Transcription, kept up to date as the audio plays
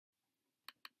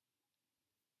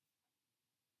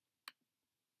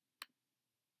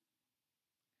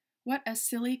What a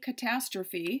silly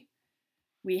catastrophe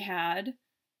we had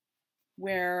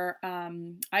where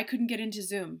I couldn't get into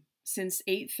Zoom since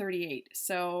 8:38.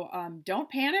 So don't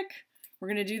panic. We're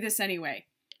going to do this anyway.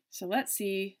 So let's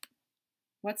see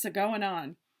what's going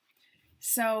on.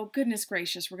 So goodness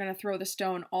gracious, we're going to throw the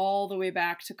stone all the way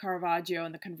back to Caravaggio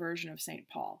and the conversion of St.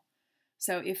 Paul.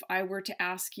 So if I were to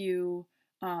ask you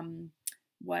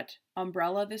what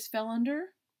umbrella this fell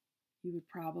under, you would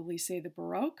probably say the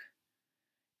Baroque.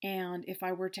 And if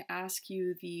I were to ask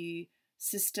you the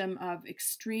system of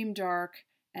extreme dark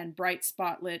and bright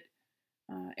spotlit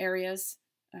areas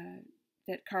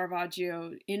that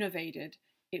Caravaggio innovated,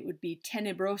 it would be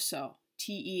tenebroso,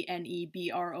 Tenebroso.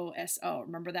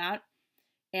 Remember that?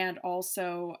 And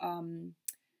also,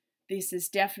 this is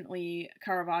definitely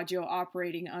Caravaggio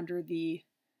operating under the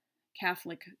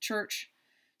Catholic Church.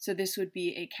 So this would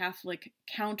be a Catholic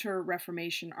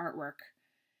counter-Reformation artwork.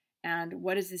 And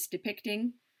what is this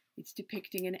depicting? It's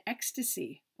depicting an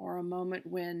ecstasy, or a moment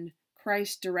when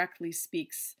Christ directly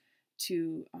speaks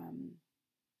to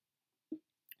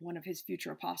one of his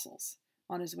future apostles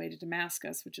on his way to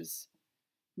Damascus, which is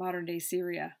modern-day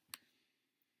Syria.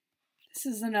 This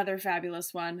is another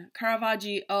fabulous one.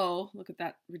 Caravaggio, look at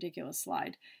that ridiculous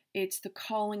slide. It's the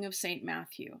Calling of St.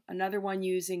 Matthew. Another one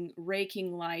using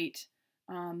raking light.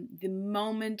 The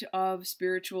moment of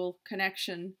spiritual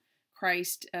connection,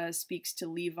 Christ speaks to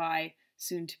Levi,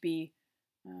 soon to be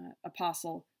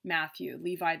Apostle Matthew,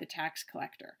 Levi the tax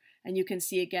collector. And you can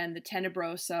see again the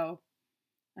Tenebroso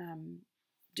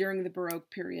during the Baroque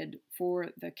period for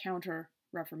the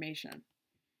Counter-Reformation.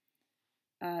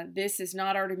 This is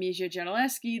not Artemisia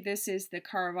Gentileschi. This is the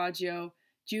Caravaggio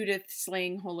Judith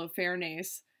slaying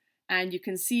Holofernes. And you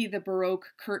can see the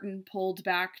Baroque curtain pulled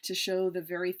back to show the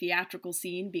very theatrical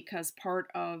scene, because part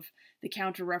of the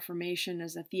Counter-Reformation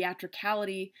is a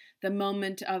theatricality, the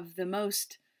moment of the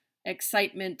most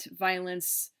excitement,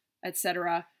 violence,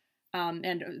 etc.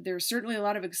 And there's certainly a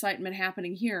lot of excitement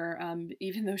happening here,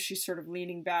 even though she's sort of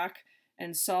leaning back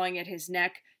and sawing at his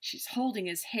neck. She's holding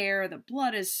his hair, the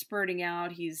blood is spurting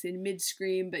out, he's in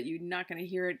mid-scream, but you're not going to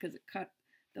hear it because it cut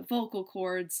the vocal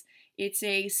cords. It's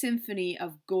a symphony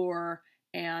of gore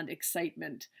and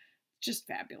excitement. Just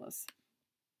fabulous.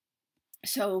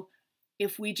 So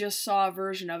if we just saw a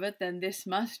version of it, then this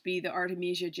must be the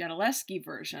Artemisia Gentileschi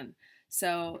version.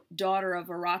 So daughter of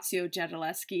Orazio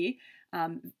Gentileschi,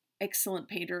 excellent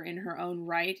painter in her own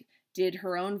right, did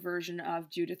her own version of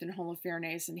Judith and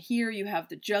Holofernes. And here you have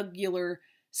the jugular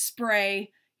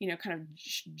spray, you know, kind of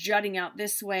jutting out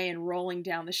this way and rolling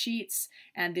down the sheets.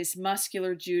 And this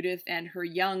muscular Judith and her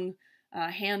young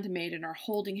handmaiden are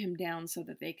holding him down so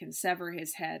that they can sever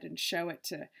his head and show it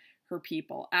to her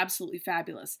people. Absolutely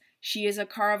fabulous. She is a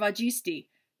Caravaggisti,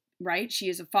 right? She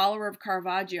is a follower of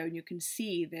Caravaggio, and you can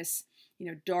see this, you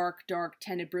know, dark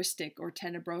tenebristic or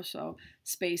tenebroso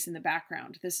space in the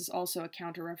background. This is also a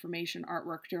Counter-Reformation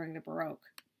artwork during the Baroque.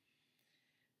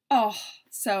 Oh,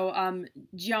 so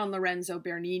Gian Lorenzo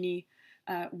Bernini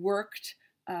worked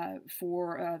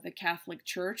for the Catholic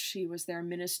Church. He was their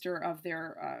minister of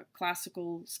their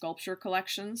classical sculpture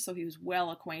collections, so he was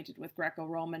well acquainted with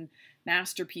Greco-Roman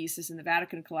masterpieces in the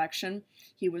Vatican collection.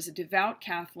 He was a devout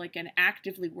Catholic and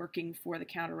actively working for the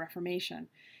Counter-Reformation.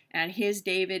 And his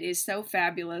David is so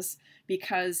fabulous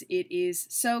because it is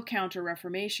so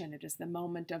Counter-Reformation. It is the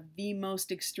moment of the most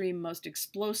extreme, most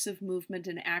explosive movement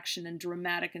and action and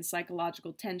dramatic and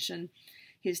psychological tension.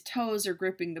 His toes are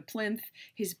gripping the plinth.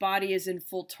 His body is in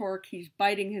full torque. He's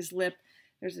biting his lip.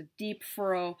 There's a deep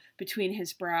furrow between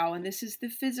his brow. And this is the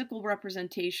physical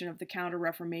representation of the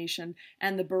Counter-Reformation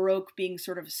and the Baroque being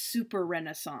sort of super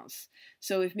Renaissance.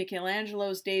 So if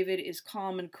Michelangelo's David is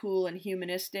calm and cool and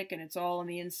humanistic, and it's all on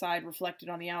the inside reflected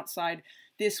on the outside,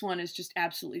 this one is just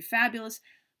absolutely fabulous.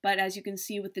 But as you can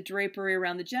see with the drapery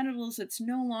around the genitals, it's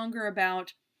no longer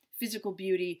about physical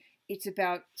beauty. It's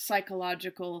about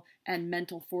psychological and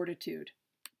mental fortitude.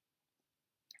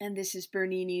 And this is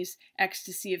Bernini's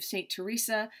Ecstasy of St.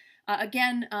 Teresa.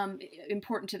 Again,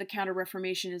 important to the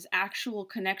Counter-Reformation is actual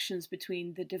connections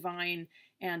between the divine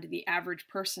and the average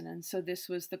person. And so this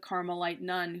was the Carmelite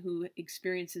nun who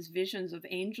experiences visions of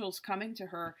angels coming to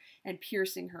her and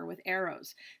piercing her with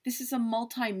arrows. This is a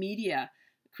multimedia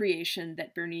creation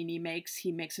that Bernini makes.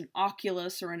 He makes an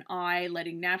oculus or an eye,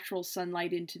 letting natural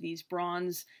sunlight into these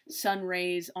bronze sun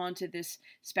rays onto this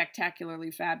spectacularly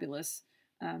fabulous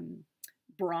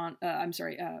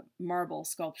marble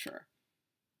sculpture.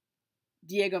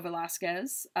 Diego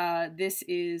Velázquez, this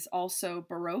is also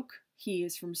Baroque. He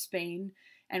is from Spain,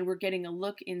 and we're getting a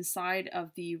look inside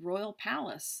of the royal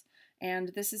palace. And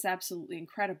this is absolutely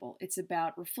incredible. It's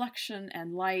about reflection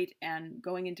and light and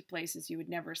going into places you would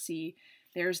never see.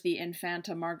 There's the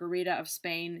Infanta Margarita of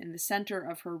Spain in the center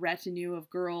of her retinue of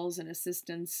girls and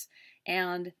assistants.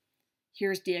 And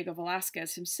here's Diego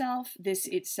Velázquez himself. This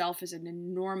itself is an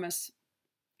enormous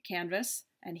canvas,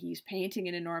 and he's painting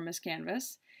an enormous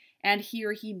canvas. And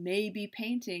here he may be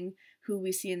painting who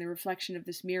we see in the reflection of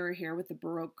this mirror here with the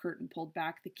Baroque curtain pulled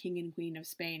back, the King and Queen of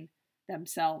Spain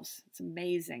themselves. It's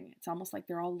amazing. It's almost like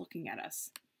they're all looking at us.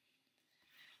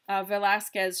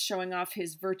 Velázquez showing off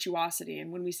his virtuosity.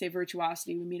 And when we say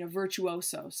virtuosity, we mean a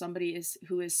virtuoso, somebody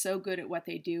who is so good at what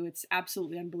they do. It's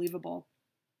absolutely unbelievable.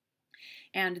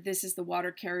 And this is the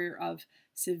water carrier of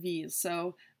Seville.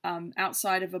 So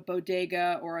outside of a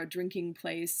bodega or a drinking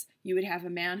place, you would have a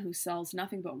man who sells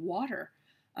nothing but water.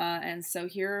 And so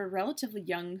here are relatively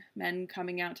young men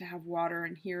coming out to have water,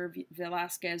 and here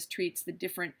Velázquez treats the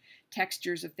different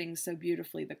textures of things so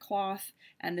beautifully. The cloth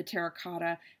and the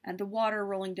terracotta and the water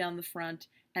rolling down the front,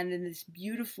 and then this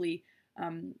beautifully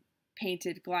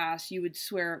painted glass. You would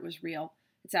swear it was real.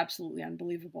 It's absolutely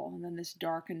unbelievable. And then this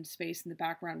darkened space in the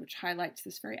background, which highlights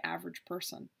this very average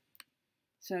person.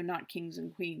 So not kings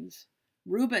and queens.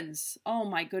 Rubens, oh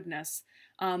my goodness.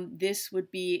 This would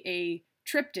be a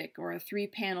triptych or a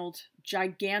three-paneled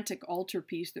gigantic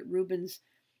altarpiece that Rubens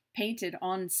painted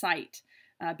on site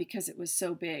because it was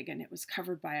so big, and it was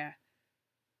covered by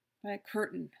a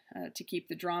curtain to keep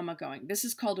the drama going. This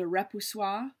is called a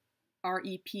repoussoir,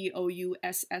 R-E-P-O-U-S-S-O-I-R,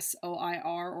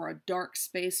 or a dark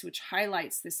space, which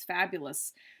highlights this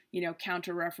fabulous,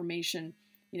 Counter-Reformation,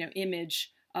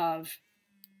 image of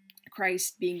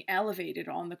Christ being elevated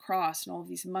on the cross, and all of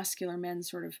these muscular men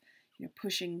sort of,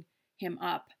 pushing him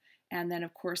up. And then,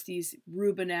 of course, these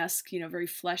Rubenesque, very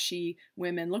fleshy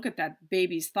women. Look at that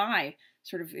baby's thigh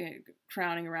sort of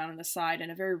crowning around on the side, and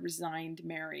a very resigned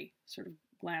Mary sort of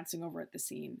glancing over at the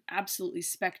scene. Absolutely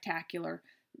spectacular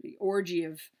orgy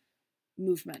of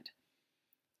movement.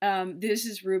 This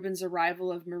is Rubens' arrival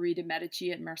of Marie de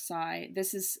Medici at Marseille.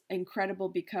 This is incredible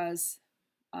because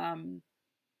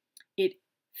it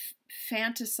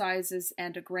fantasizes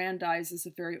and aggrandizes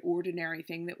a very ordinary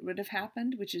thing that would have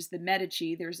happened, which is the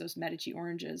Medici. There's those Medici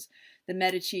oranges. The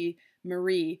Medici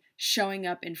Marie showing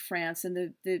up in France,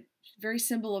 and the very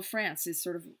symbol of France is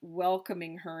sort of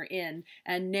welcoming her in,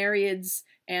 and Nereids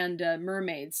and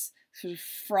mermaids sort of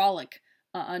frolic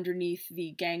underneath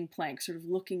the gangplank, sort of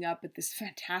looking up at this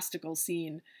fantastical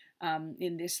scene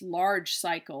in this large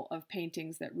cycle of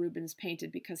paintings that Rubens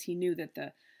painted, because he knew that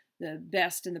the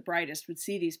best and the brightest would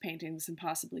see these paintings and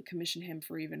possibly commission him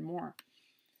for even more.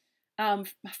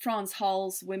 Franz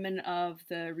Hall's Women of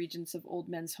the Regents of Old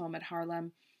Men's Home at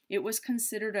Haarlem. It was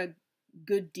considered a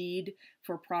good deed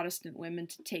for Protestant women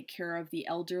to take care of the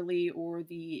elderly or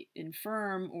the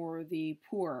infirm or the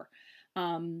poor.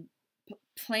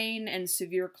 Plain and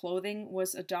severe clothing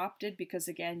was adopted because,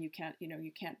 again, you can't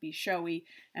be showy.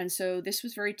 And so this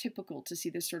was very typical to see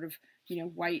this sort of,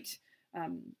 white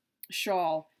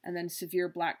shawl and then severe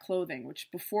black clothing, which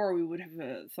before we would have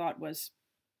thought was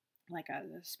like a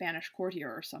Spanish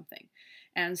courtier or something.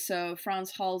 And so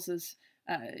Frans Hals is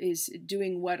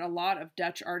doing what a lot of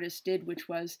Dutch artists did, which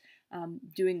was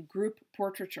doing group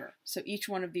portraiture. So each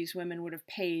one of these women would have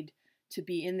paid to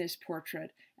be in this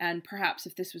portrait, and perhaps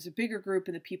if this was a bigger group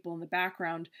and the people in the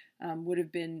background would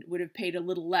have paid a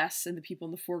little less, and the people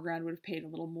in the foreground would have paid a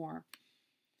little more.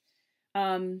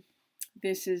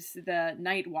 This is the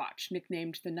Night Watch,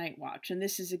 nicknamed the Night Watch, and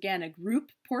this is again a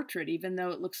group portrait, even though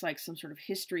it looks like some sort of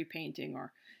history painting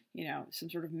or some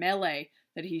sort of melee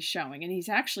that he's showing, and he's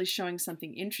actually showing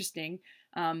something interesting,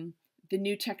 the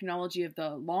new technology of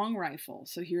the long rifle.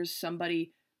 So here's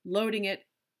somebody loading it,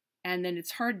 and then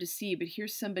it's hard to see, but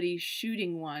here's somebody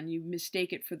shooting one. You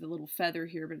mistake it for the little feather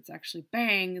here, but it's actually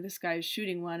bang, this guy is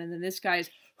shooting one, and then this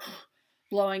guy's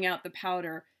blowing out the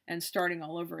powder and starting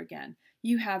all over again.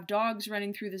 You have dogs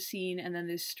running through the scene, and then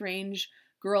this strange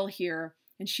girl here,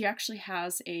 and she actually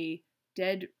has a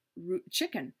dead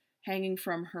chicken hanging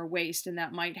from her waist, and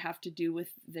that might have to do with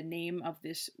the name of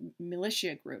this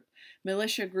militia group.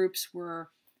 Militia groups were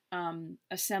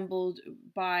assembled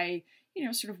by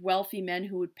sort of wealthy men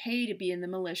who would pay to be in the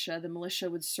militia. The militia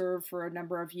would serve for a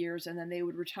number of years, and then they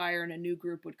would retire and a new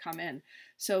group would come in.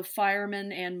 So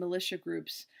firemen and militia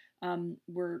groups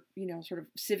were, sort of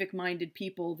civic-minded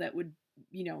people that would,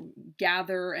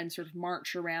 gather and sort of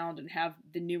march around and have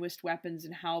the newest weapons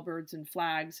and halberds and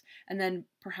flags. And then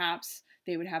perhaps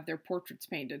they would have their portraits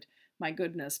painted, my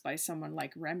goodness, by someone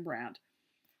like Rembrandt.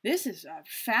 This is a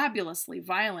fabulously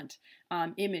violent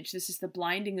image. This is the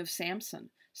blinding of Samson.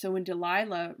 So when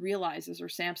Delilah realizes, or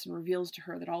Samson reveals to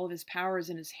her, that all of his power is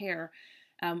in his hair,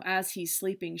 As he's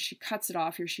sleeping, she cuts it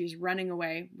off. Here she is running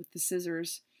away with the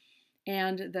scissors.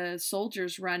 And the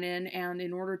soldiers run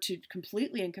in order to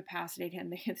completely incapacitate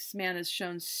him, this man is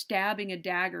shown stabbing a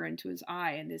dagger into his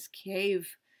eye in this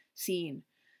cave scene.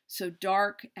 So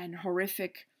dark and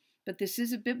horrific, but this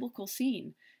is a biblical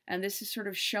scene. And this is sort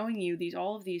of showing you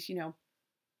all of these,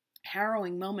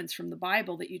 harrowing moments from the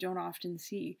Bible that you don't often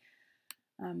see.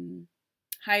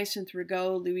 Hyacinth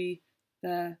Rigaud, Louis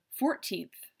the 14th.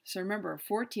 So remember,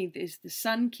 14th is the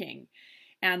Sun King.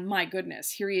 And my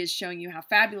goodness, here he is showing you how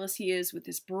fabulous he is with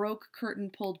this Baroque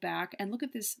curtain pulled back. And look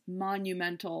at this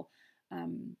monumental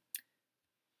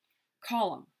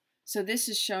column. So this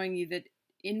is showing you that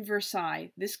in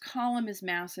Versailles, this column is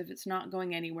massive. It's not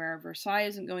going anywhere. Versailles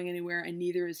isn't going anywhere, and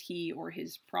neither is he or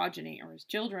his progeny or his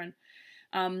children.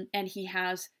 And he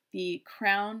has the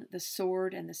crown, the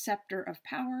sword, and the scepter of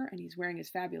power, and he's wearing his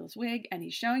fabulous wig, and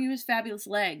he's showing you his fabulous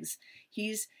legs.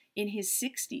 He's in his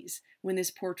 60s when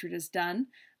this portrait is done,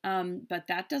 but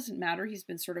that doesn't matter. He's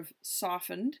been sort of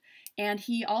softened, and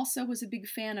he also was a big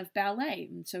fan of ballet,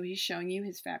 and so he's showing you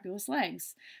his fabulous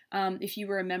legs. If you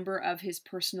were a member of his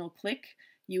personal clique,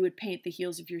 you would paint the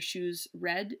heels of your shoes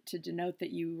red to denote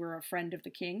that you were a friend of the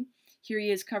king. Here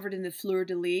he is covered in the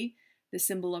fleur-de-lis, the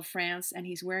symbol of France, and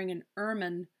he's wearing an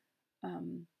ermine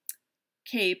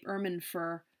cape, ermine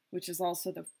fur, which is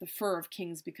also the fur of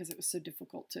kings because it was so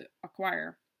difficult to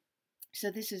acquire. So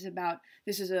this is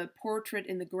a portrait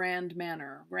in the grand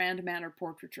manner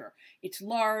portraiture. It's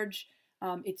large,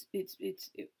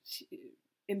 it's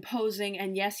imposing,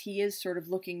 and yes, he is sort of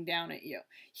looking down at you.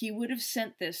 He would have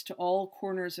sent this to all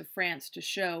corners of France to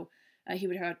show, he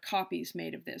would have had copies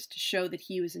made of this to show that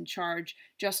he was in charge,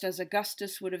 just as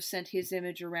Augustus would have sent his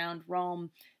image around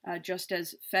Rome, just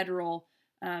as federal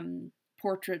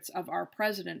portraits of our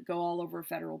president go all over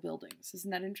federal buildings.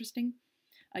 Isn't that interesting?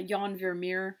 Jan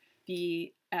Vermeer,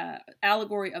 the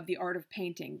allegory of the art of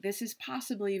painting. This is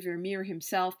possibly Vermeer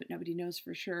himself, but nobody knows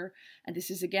for sure. And this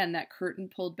is, again, that curtain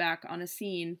pulled back on a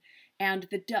scene. And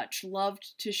the Dutch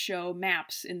loved to show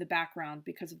maps in the background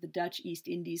because of the Dutch East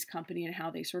Indies Company and how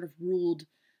they sort of ruled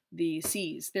the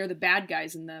seas. They're the bad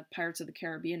guys in the Pirates of the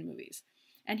Caribbean movies.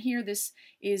 And here this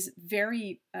is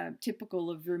very typical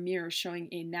of Vermeer, showing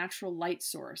a natural light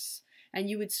source. And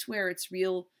you would swear it's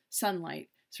real sunlight,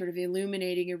 sort of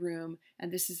illuminating a room.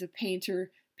 And this is a painter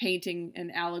painting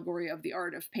an allegory of the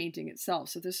art of painting itself.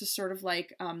 So this is sort of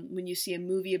like when you see a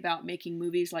movie about making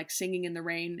movies, like Singing in the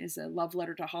Rain is a love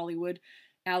letter to Hollywood.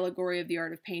 Allegory of the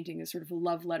art of painting is sort of a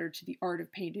love letter to the art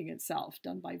of painting itself,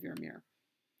 done by Vermeer.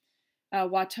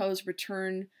 Watteau's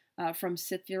Return from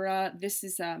Cythera. This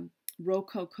is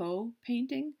Rococo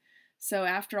painting. So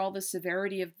after all the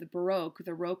severity of the Baroque,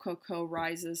 the Rococo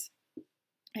rises,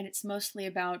 and it's mostly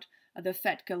about the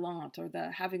fête galante, or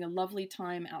the having a lovely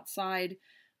time outside.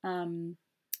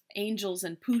 Angels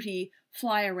and putti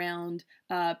fly around.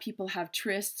 People have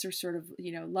trysts, or sort of,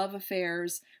 love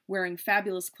affairs, wearing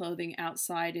fabulous clothing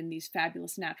outside in these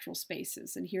fabulous natural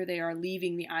spaces. And here they are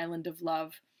leaving the island of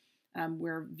love,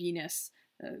 where Venus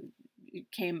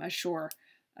came ashore.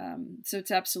 So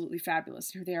it's absolutely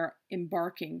fabulous. Here they are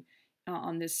embarking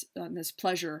on this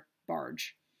pleasure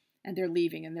barge, and they're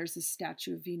leaving, and there's this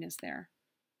statue of Venus there.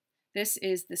 This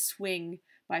is The Swing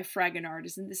by Fragonard.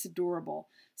 Isn't this adorable?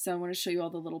 So I want to show you all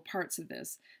the little parts of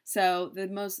this. So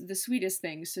the sweetest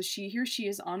thing. So here she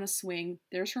is on a swing.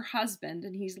 There's her husband,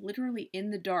 and he's literally in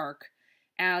the dark,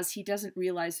 as he doesn't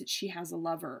realize that she has a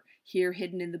lover here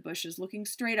hidden in the bushes, looking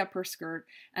straight up her skirt.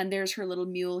 And there's her little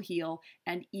mule heel.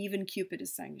 And even Cupid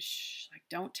is saying, shh, like,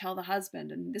 don't tell the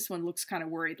husband. And this one looks kind of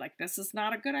worried, like, this is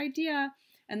not a good idea.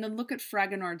 And then look at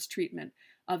Fragonard's treatment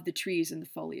of the trees and the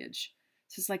foliage.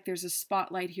 So it's like there's a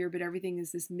spotlight here, but everything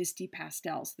is this misty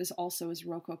pastel. So this also is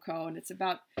Rococo, and it's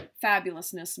about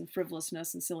fabulousness and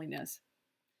frivolousness and silliness.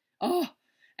 Oh,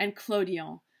 and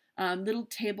Clodion. Little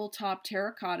tabletop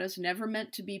terracottas, never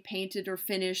meant to be painted or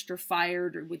finished or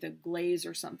fired or with a glaze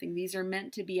or something. These are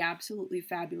meant to be absolutely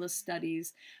fabulous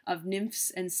studies of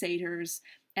nymphs and satyrs,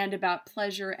 and about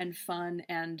pleasure and fun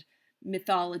and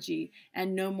mythology,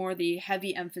 and no more the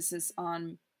heavy emphasis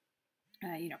on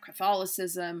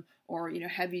Catholicism or,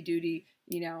 heavy duty,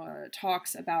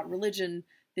 talks about religion.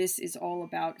 This is all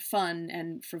about fun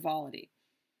and frivolity.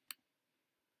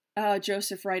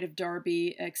 Joseph Wright of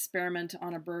Derby, Experiment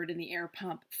on a Bird in the Air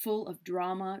Pump, full of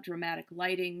drama, dramatic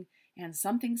lighting, and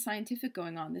something scientific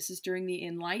going on. This is during the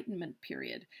Enlightenment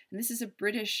period. And this is a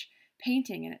British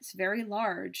painting, and it's very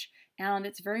large, and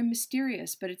it's very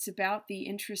mysterious, but it's about the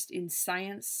interest in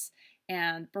science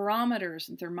and barometers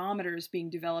and thermometers being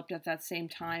developed at that same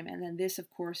time. And then this, of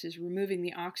course, is removing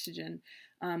the oxygen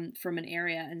from an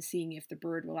area and seeing if the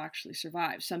bird will actually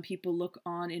survive. Some people look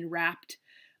on in rapt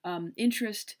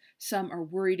interest. Some are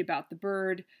worried about the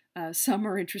bird. Some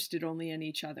are interested only in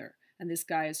each other. And this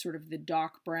guy is sort of the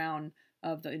Doc Brown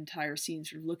of the entire scene,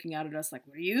 sort of looking out at us like,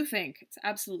 what do you think? It's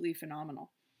absolutely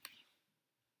phenomenal.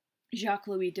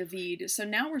 Jacques-Louis David. So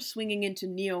now we're swinging into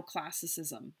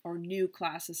neoclassicism or new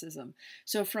classicism.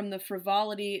 So from the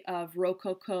frivolity of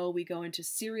Rococo, we go into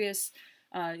serious,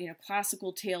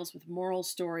 classical tales with moral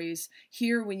stories.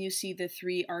 Here, when you see the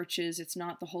three arches, it's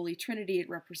not the Holy Trinity. It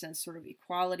represents sort of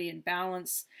equality and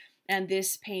balance. And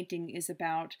this painting is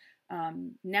about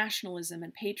nationalism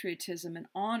and patriotism and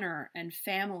honor and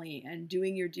family and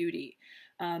doing your duty.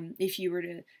 If you were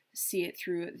to see it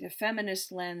through the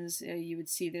feminist lens, you would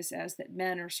see this as that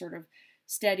men are sort of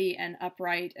steady and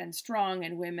upright and strong,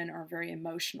 and women are very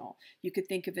emotional. You could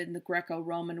think of it in the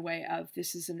Greco-Roman way of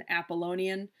this is an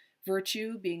Apollonian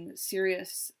virtue, being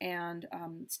serious and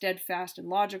steadfast and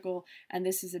logical, and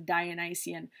this is a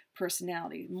Dionysian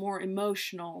personality, more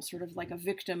emotional, sort of like a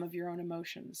victim of your own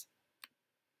emotions.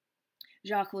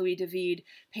 Jacques-Louis David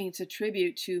paints a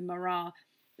tribute to Marat,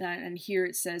 and here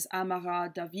it says, "A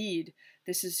Marat David."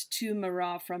 This is to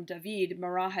Marat from David.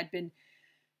 Marat had been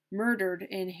murdered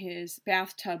in his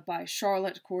bathtub by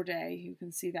Charlotte Corday. You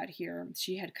can see that here.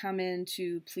 She had come in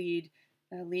to plead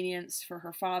lenience for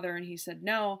her father, and he said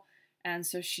no. And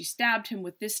so she stabbed him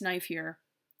with this knife here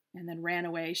and then ran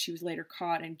away. She was later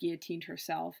caught and guillotined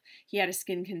herself. He had a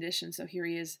skin condition, so here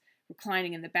he is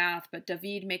reclining in the bath, but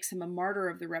David makes him a martyr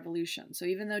of the revolution. So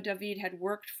even though David had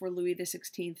worked for Louis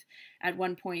XVI, at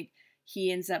one point he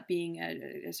ends up being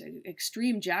an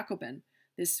extreme Jacobin,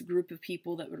 this group of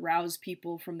people that would rouse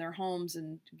people from their homes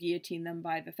and guillotine them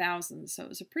by the thousands. So it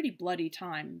was a pretty bloody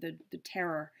time, the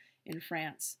terror in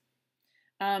France.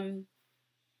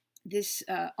 This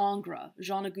Ingres,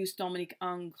 Jean-Auguste Dominique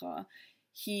Ingres,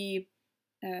 he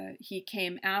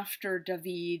came after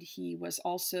David. He was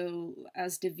also,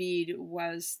 as David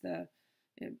was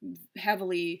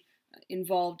heavily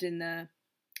involved in the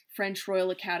French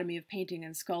Royal Academy of Painting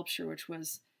and Sculpture, which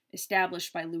was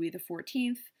established by Louis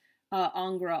XIV.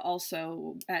 Ingres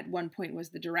also at one point was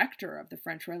the director of the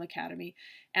French Royal Academy.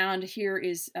 And here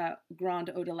is Grande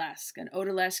Odalisque. And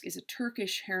Odalisque is a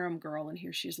Turkish harem girl, and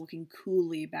here she is looking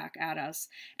coolly back at us.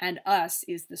 And us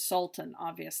is the Sultan,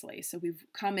 obviously. So we've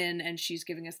come in and she's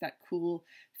giving us that cool,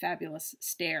 fabulous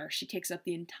stare. She takes up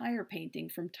the entire painting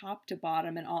from top to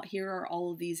bottom, and here are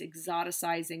all of these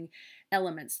exoticizing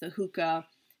elements. The hookah,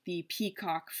 the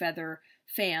peacock feather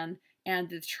fan,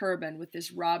 and the turban with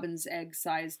this robin's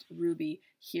egg-sized ruby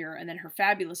here, and then her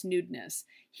fabulous nudeness.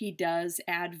 He does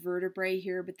add vertebrae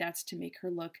here, but that's to make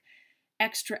her look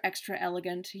extra, extra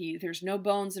elegant. There's no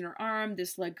bones in her arm.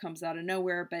 This leg comes out of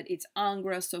nowhere, but it's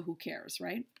Ingres, so who cares,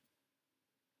 right?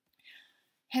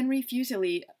 Henri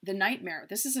Fuseli, The Nightmare.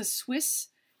 This is a Swiss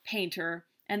painter,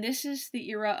 and this is the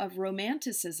era of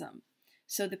Romanticism.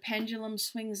 So the pendulum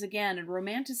swings again, and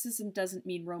Romanticism doesn't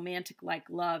mean romantic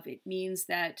like love. It means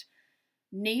that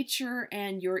nature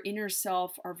and your inner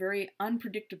self are very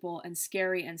unpredictable and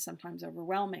scary and sometimes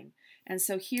overwhelming. And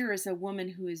so here is a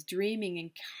woman who is dreaming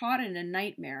and caught in a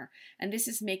nightmare, and this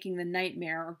is making the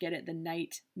nightmare, or get it, the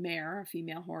nightmare, a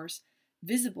female horse,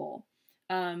 visible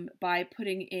by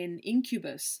putting in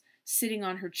incubus sitting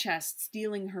on her chest,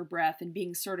 stealing her breath and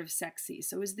being sort of sexy.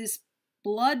 So is this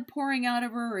blood pouring out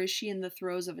of her, or is she in the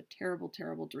throes of a terrible,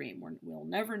 terrible dream? We'll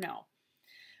never know.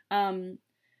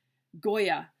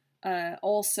 Goya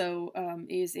also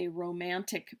is a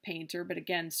romantic painter, but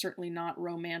again, certainly not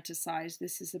romanticized.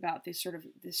 This is about this sort of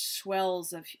the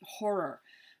swells of horror,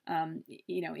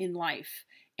 in life.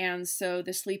 And so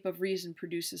The Sleep of Reason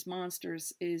Produces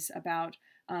Monsters is about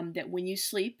that when you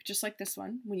sleep, just like this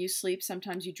one, when you sleep,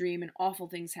 sometimes you dream and awful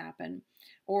things happen.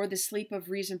 Or The Sleep of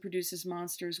Reason Produces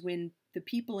Monsters, when the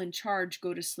people in charge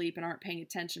go to sleep and aren't paying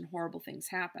attention, horrible things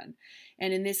happen.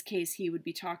 And in this case, he would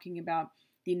be talking about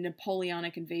the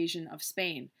Napoleonic invasion of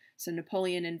Spain. So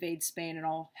Napoleon invades Spain and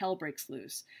all hell breaks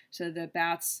loose. So the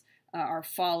bats are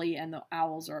folly and the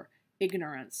owls are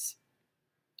ignorance.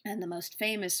 And the most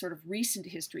famous sort of recent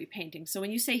history painting. So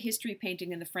when you say history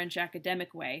painting in the French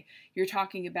academic way, you're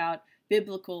talking about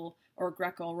biblical or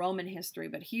Greco-Roman history.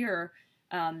 But here,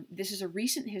 this is a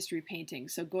recent history painting.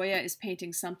 So Goya is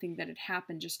painting something that had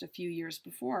happened just a few years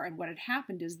before. And what had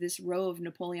happened is this row of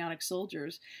Napoleonic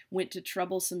soldiers went to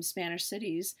troublesome Spanish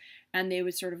cities, and they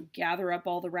would sort of gather up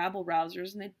all the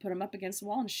rabble-rousers and they'd put them up against the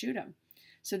wall and shoot them.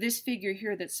 So this figure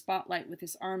here that's spotlight with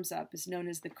his arms up is known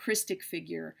as the Christic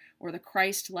figure, or the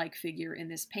Christ-like figure in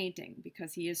this painting,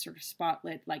 because he is sort of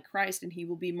spotlit like Christ, and he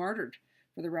will be martyred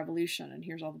for the revolution. And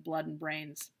here's all the blood and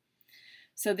brains.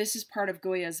 So this is part of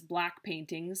Goya's black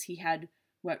paintings. He had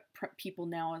what people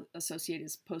now associate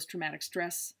as post-traumatic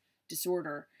stress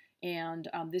disorder, and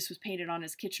this was painted on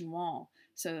his kitchen wall.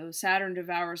 So Saturn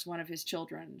devours one of his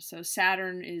children. So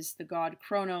Saturn is the god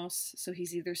Kronos, so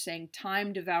he's either saying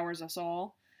time devours us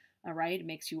all right, it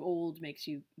makes you old, makes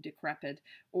you decrepit,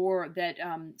 or that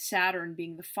Saturn,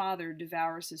 being the father,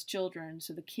 devours his children.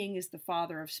 So the king is the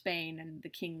father of Spain, and the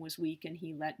king was weak, and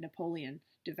he let Napoleon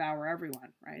devour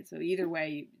everyone, right? So either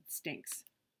way, it stinks.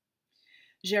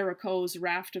 Géricault's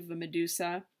Raft of the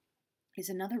Medusa is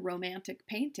another romantic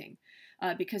painting,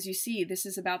 because you see, this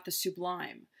is about the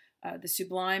sublime. The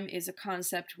sublime is a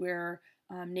concept where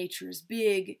nature is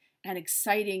big and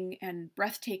exciting and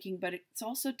breathtaking, but it's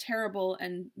also terrible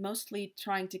and mostly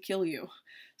trying to kill you.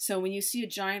 So when you see a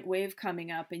giant wave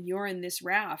coming up and you're in this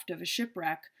raft of a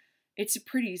shipwreck, it's a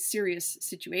pretty serious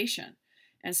situation.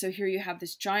 And so here you have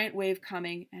this giant wave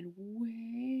coming, and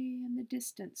way in the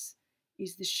distance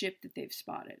is the ship that they've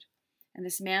spotted. And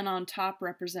this man on top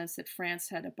represents that France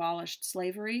had abolished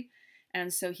slavery,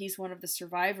 and so he's one of the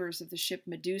survivors of the ship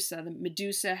Medusa. The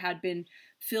Medusa had been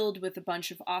filled with a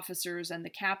bunch of officers and the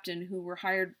captain who were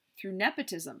hired through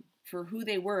nepotism for who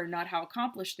they were, not how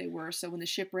accomplished they were. So when the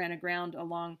ship ran aground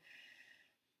along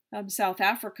South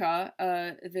Africa,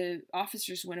 the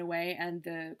officers went away and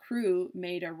the crew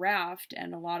made a raft,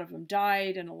 and a lot of them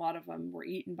died and a lot of them were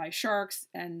eaten by sharks,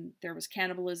 and there was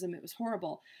cannibalism. It was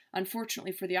horrible.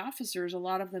 Unfortunately for the officers, a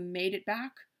lot of them made it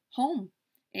back home.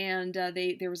 And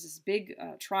there was this big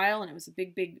trial, and it was a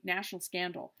big national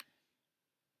scandal.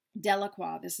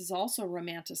 Delacroix, this is also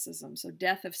romanticism, so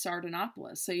Death of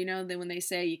Sardanapalus. So you know that when they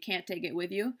say you can't take it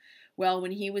with you, well,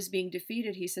 when he was being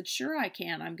defeated, he said, sure I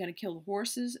can. I'm going to kill the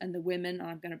horses and the women, and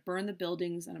I'm going to burn the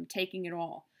buildings, and I'm taking it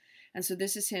all. And so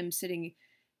this is him sitting,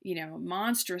 you know,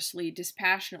 monstrously,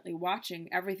 dispassionately watching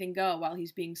everything go while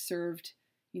he's being served,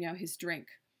 you know, his drink.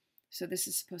 So this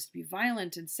is supposed to be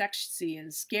violent and sexy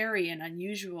and scary and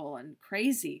unusual and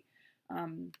crazy,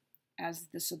 as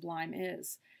the sublime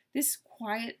is. This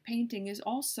quiet painting is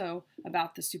also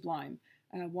about the sublime.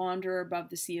 Wanderer Above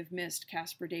the Sea of Mist,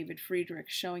 Caspar David Friedrich,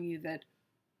 showing you that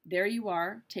there you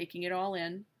are, taking it all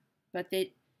in, but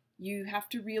that you have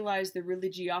to realize the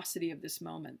religiosity of this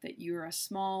moment, that you're a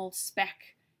small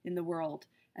speck in the world,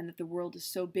 and that the world is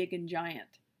so big and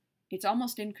giant. It's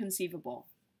almost inconceivable.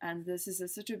 And this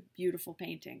is such a beautiful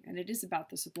painting, and it is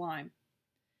about the sublime.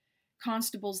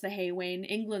 Constable's The Hay Wain,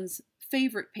 England's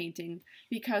favorite painting,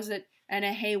 because a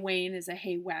hay wain is a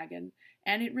hay wagon,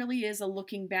 and it really is a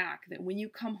looking back, that when you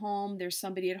come home, there's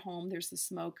somebody at home, there's the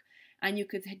smoke, and you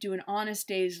could do an honest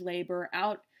day's labor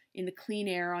out in the clean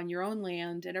air on your own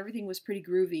land, and everything was pretty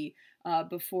groovy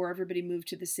before everybody moved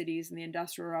to the cities, and the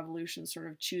Industrial Revolution sort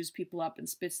of chews people up and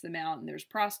spits them out, and there's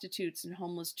prostitutes and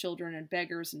homeless children and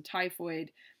beggars and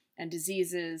typhoid and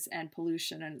diseases and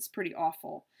pollution, and it's pretty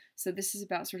awful. So this is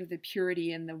about sort of the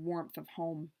purity and the warmth of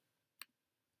home.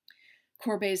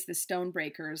 Courbet's The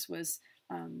Stonebreakers was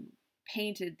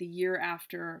painted the year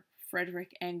after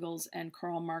Frederick Engels and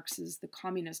Karl Marx's The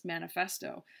Communist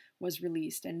Manifesto was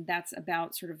released, and that's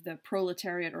about sort of the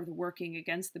proletariat, or the working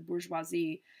against the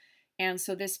bourgeoisie. And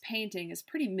so this painting is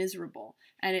pretty miserable,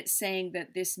 and it's saying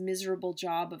that this miserable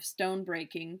job of stone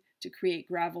breaking to create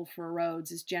gravel for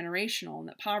roads is generational, and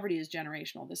that poverty is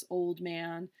generational. This old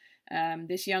man,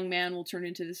 this young man will turn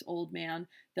into this old man.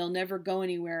 They'll never go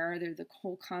anywhere. They're the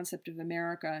whole concept of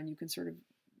America, and you can sort of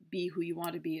be who you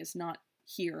want to be, is not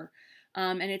here.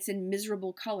 And it's in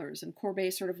miserable colors, and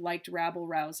Courbet sort of liked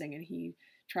rabble-rousing, and he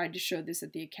tried to show this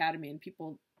at the Academy, and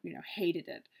people, you know, hated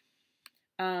it.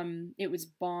 It was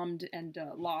bombed and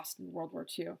lost in World War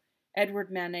II.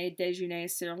 Edward Manet, Déjeuner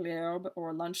sur l'herbe,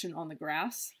 or Luncheon on the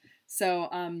Grass. So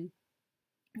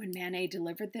when Manet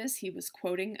delivered this, he was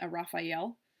quoting a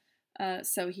Raphael.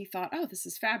 So he thought, oh, this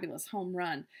is fabulous, home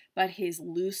run. But his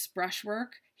loose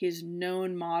brushwork, his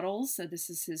known models, so this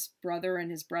is his brother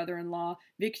and his brother-in-law,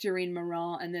 Victorine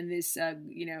Meurent, and then this,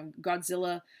 you know,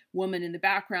 Godzilla woman in the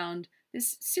background,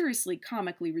 this seriously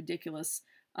comically ridiculous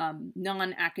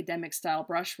non-academic style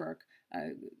brushwork.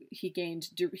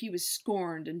 He was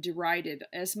scorned and derided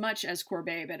as much as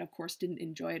Courbet, but of course didn't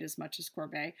enjoy it as much as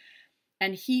Courbet.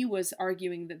 And he was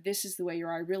arguing that this is the way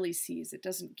your eye really sees. It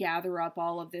doesn't gather up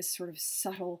all of this sort of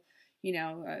subtle, you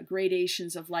know,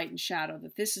 gradations of light and shadow,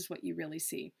 that this is what you really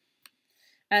see.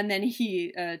 And then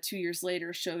he, 2 years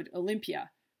later, showed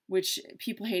Olympia, which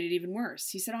people hated even worse.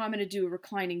 He said, oh, I'm going to do a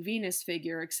reclining Venus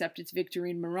figure, except it's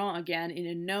Victorine Meurent again in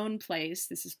a known place.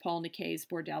 This is Paul Niquet's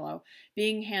bordello,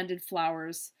 being handed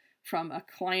flowers from a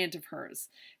client of hers.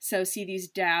 So see these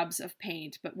dabs of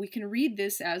paint, but we can read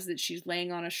this as that she's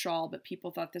laying on a shawl, but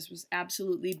people thought this was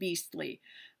absolutely beastly,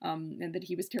 and that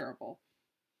he was terrible.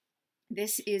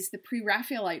 This is the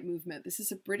Pre-Raphaelite movement. This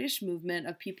is a British movement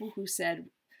of people who said,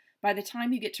 by the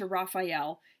time you get to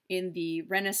Raphael in the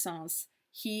Renaissance,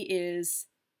 he is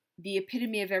the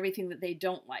epitome of everything that they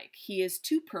don't like. He is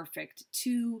too perfect,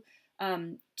 too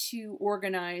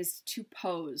organized, too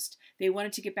posed. They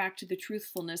wanted to get back to the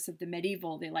truthfulness of the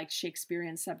medieval. They liked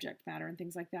Shakespearean subject matter and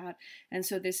things like that. And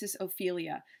so this is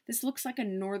Ophelia. This looks like a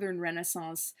Northern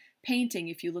Renaissance painting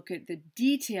if you look at the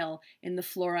detail in the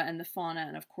flora and the fauna,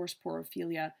 and of course poor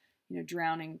Ophelia,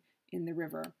 drowning in the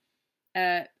river.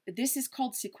 This is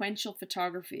called sequential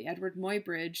photography. Edward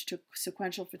Muybridge took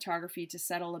sequential photography to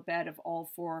settle a bed of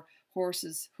all 4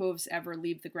 horses' hooves ever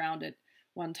leave the ground at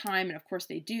one time, and of course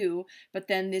they do, but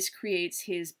then this creates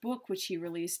his book, which he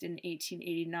released in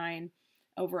 1889,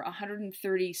 over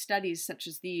 130 studies such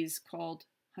as these, called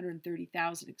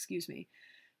 130,000, excuse me,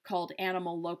 called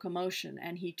Animal Locomotion,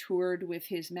 and he toured with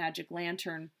his magic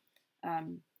lantern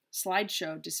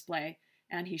slideshow display,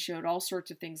 and he showed all sorts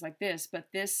of things like this, but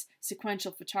this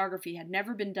sequential photography had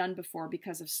never been done before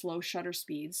because of slow shutter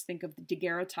speeds. Think of the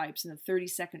daguerreotypes and the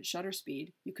 30-second shutter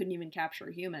speed. You couldn't even capture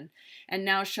a human. And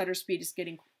now shutter speed is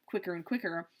getting quicker and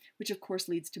quicker, which of course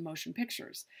leads to motion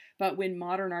pictures. But when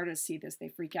modern artists see this, they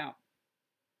freak out.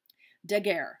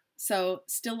 Daguerre. So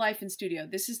still life in studio.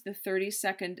 This is the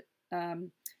 30-second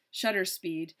shutter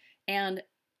speed, and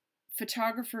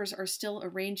photographers are still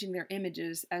arranging their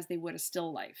images as they would a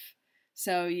still life.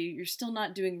 So you're still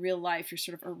not doing real life. You're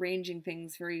sort of arranging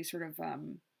things very sort of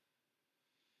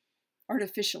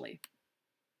artificially.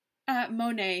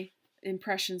 Monet,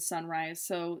 Impression Sunrise.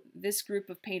 So this group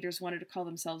of painters wanted to call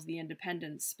themselves the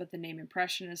Independents, but the name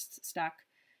Impressionists stuck.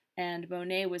 And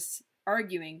Monet was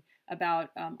arguing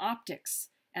about optics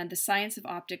and the science of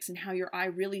optics and how your eye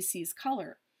really sees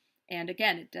color. And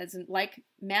again, it doesn't, like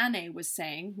Manet was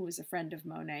saying, who was a friend of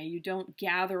Monet, you don't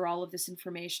gather all of this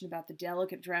information about the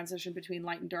delicate transition between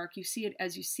light and dark. You see it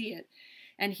as you see it.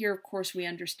 And here, of course, we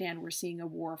understand we're seeing a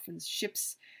wharf and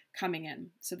ships coming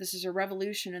in. So this is a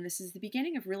revolution, and this is the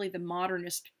beginning of really the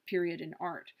modernist period in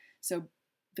art. So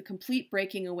the complete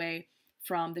breaking away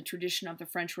from the tradition of the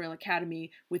French Royal Academy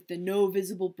with the no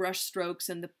visible brush strokes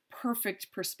and the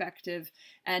perfect perspective.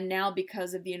 And now,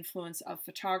 because of the influence of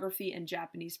photography and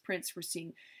Japanese prints, we're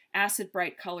seeing acid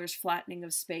bright colors, flattening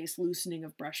of space, loosening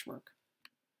of brushwork.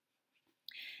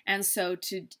 And so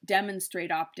to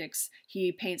demonstrate optics,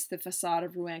 he paints the facade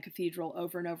of Rouen Cathedral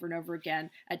over and over and over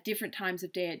again at different times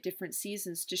of day, at different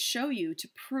seasons, to show you, to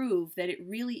prove that it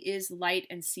really is light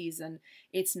and season.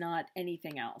 It's not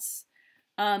anything else.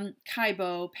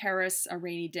 Caillebotte, Paris, a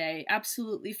rainy day,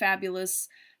 absolutely fabulous,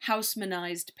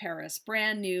 haussmanized Paris,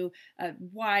 brand new,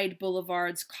 wide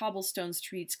boulevards, cobblestone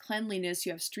streets, cleanliness.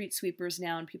 You have street sweepers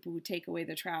now and people who take away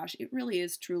the trash. It really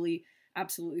is truly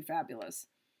absolutely fabulous.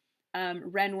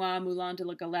 Renoir, Moulin de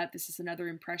la Galette, this is another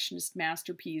Impressionist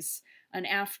masterpiece. An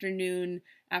afternoon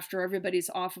after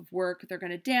everybody's off of work, they're going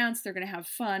to dance, they're going to have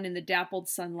fun in the dappled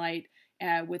sunlight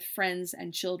with friends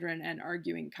and children and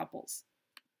arguing couples.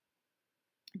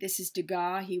 This is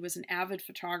Degas. He was an avid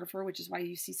photographer, which is why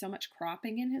you see so much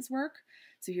cropping in his work.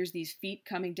 So here's these feet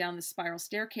coming down the spiral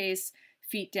staircase,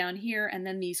 feet down here, and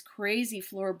then these crazy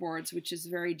floorboards, which is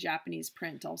very Japanese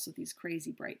print, also these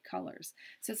crazy bright colors.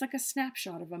 So it's like a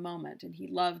snapshot of a moment, and he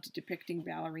loved depicting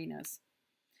ballerinas.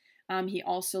 He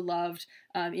also loved,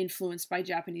 influenced by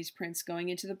Japanese prints, going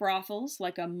into the brothels,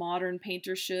 like a modern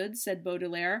painter should, said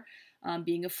Baudelaire,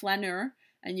 being a flaneur,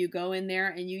 and you go in there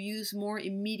and you use more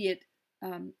immediate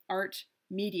art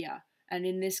media, and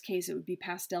in this case it would be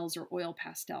pastels or oil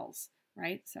pastels,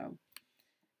 right? So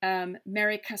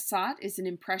Mary Cassatt is an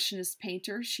Impressionist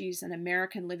painter. She's an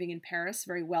American living in Paris,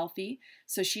 very wealthy,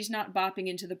 so she's not bopping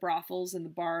into the brothels and the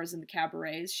bars and the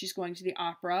cabarets. She's going to the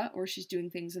opera, or she's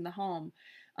doing things in the home.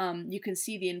 You can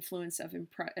see the influence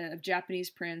of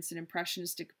Japanese prints and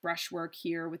impressionistic brushwork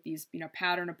here with these,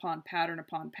 pattern upon pattern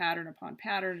upon pattern upon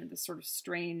pattern, and this sort of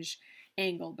strange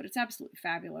angle, but it's absolutely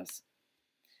fabulous.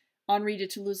 Henri de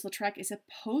Toulouse-Lautrec is a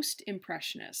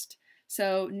post-impressionist.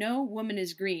 So no woman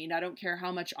is green. I don't care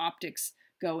how much optics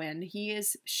go in. He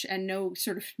is, and no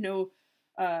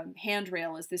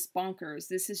handrail is this bonkers.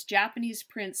 This is Japanese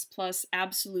prints plus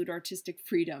absolute artistic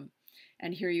freedom.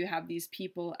 And here you have these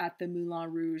people at the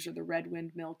Moulin Rouge or the Red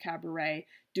Windmill Cabaret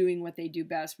doing what they do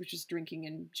best, which is drinking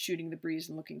and shooting the breeze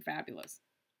and looking fabulous.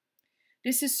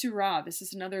 This is Seurat. This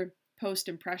is another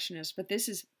post-impressionist, but this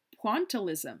is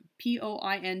pointillism,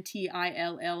 Pointillism.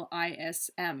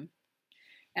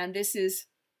 And this is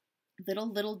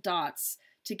little dots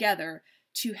together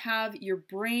to have your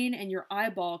brain and your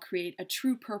eyeball create a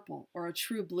true purple or a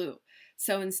true blue.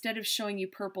 So instead of showing you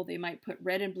purple, they might put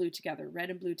red and blue together, red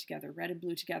and blue together, red and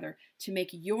blue together to make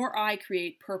your eye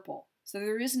create purple. So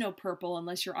there is no purple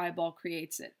unless your eyeball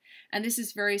creates it. And this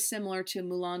is very similar to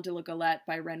Moulin de la Galette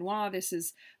by Renoir. This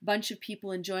is a bunch of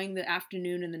people enjoying the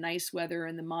afternoon and the nice weather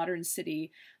in the modern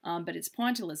city, but it's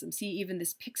pointillism. See, even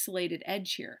this pixelated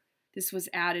edge here. This was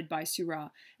added by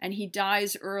Seurat, and he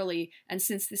dies early. And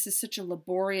since this is such a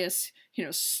laborious,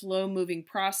 slow-moving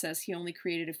process, he only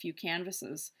created a few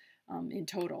canvases in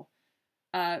total.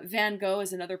 Van Gogh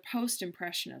is another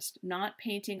post-impressionist, not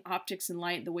painting optics and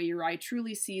light the way your eye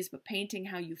truly sees, but painting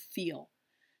how you feel.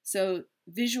 So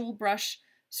visible brush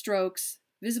strokes,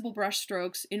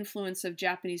 influence of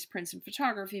Japanese prints and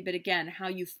photography, but again, how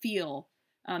you feel.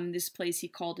 This place he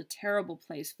called a terrible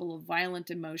place full of violent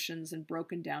emotions and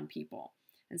broken down people.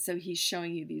 And so he's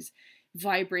showing you these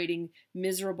vibrating,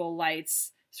 miserable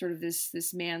lights, sort of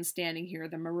this man standing here,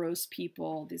 the morose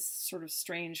people, this sort of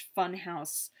strange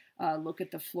funhouse look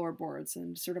at the floorboards,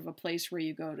 and sort of a place where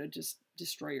you go to just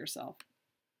destroy yourself.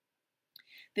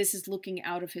 This is looking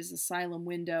out of his asylum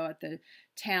window at the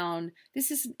town.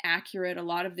 This isn't accurate. A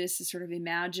lot of this is sort of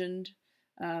imagined.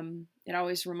 It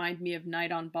always reminded me of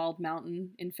Night on Bald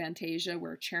Mountain in Fantasia,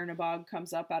 where Chernobog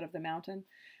comes up out of the mountain.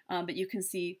 But you can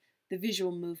see the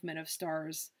visual movement of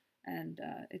stars, and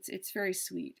it's very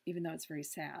sweet, even though it's very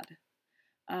sad.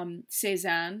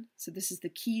 Cézanne, so this is the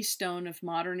keystone of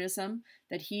modernism,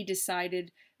 that he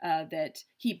decided that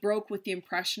he broke with the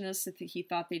Impressionists, that he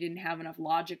thought they didn't have enough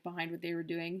logic behind what they were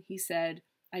doing. He said,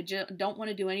 I don't want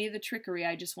to do any of the trickery.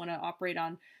 I just want to operate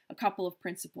on a couple of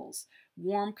principles.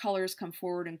 Warm colors come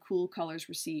forward and cool colors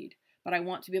recede. But I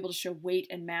want to be able to show weight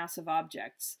and mass of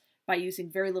objects by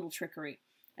using very little trickery.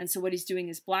 And so what he's doing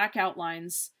is black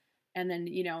outlines and then,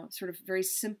 sort of very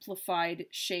simplified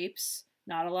shapes,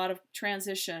 not a lot of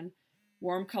transition,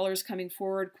 warm colors coming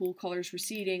forward, cool colors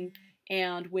receding.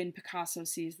 And when Picasso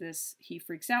sees this, he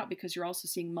freaks out because you're also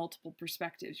seeing multiple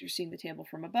perspectives. You're seeing the table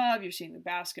from above, you're seeing the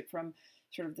basket from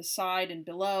sort of the side and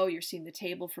below, you're seeing the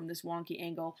table from this wonky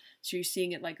angle, so you're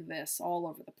seeing it like this all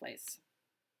over the place.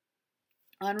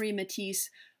 Henri Matisse,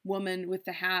 Woman with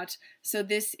the Hat. So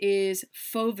this is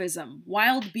fauvism,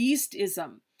 wild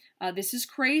beastism. This is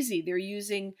crazy. They're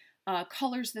using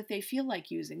colors that they feel like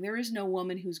using. There is no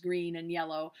woman who's green and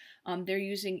yellow. They're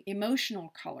using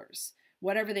emotional colors,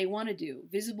 whatever they want to do.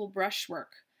 Visible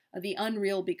brushwork. The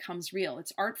unreal becomes real.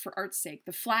 It's art for art's sake.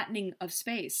 The flattening of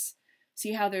space.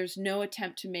 See how there's no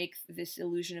attempt to make this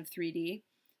illusion of 3D?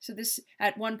 So this,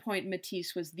 at one point,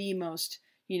 Matisse was the most,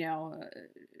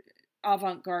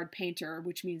 avant-garde painter,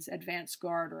 which means advanced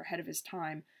guard or ahead of his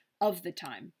time, of the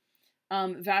time.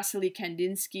 Vasily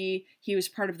Kandinsky, he was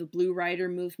part of the Blue Rider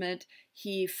movement.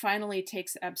 He finally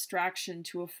takes abstraction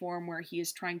to a form where he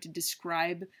is trying to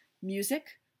describe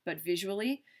music, but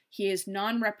visually. He is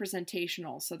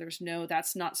non-representational, so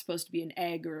that's not supposed to be an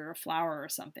egg or a flower or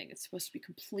something. It's supposed to be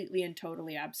completely and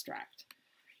totally abstract.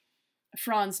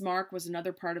 Franz Marc was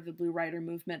another part of the Blue Rider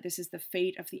movement. This is the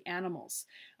fate of the animals.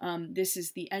 This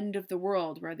is the end of the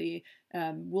world, where the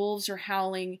wolves are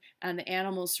howling and the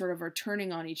animals sort of are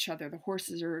turning on each other. The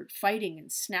horses are fighting and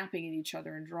snapping at each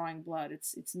other and drawing blood.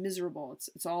 It's miserable.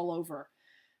 It's all over.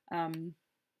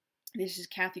 This is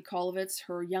Kathy Kollwitz.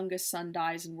 Her youngest son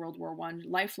dies in World War I.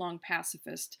 Lifelong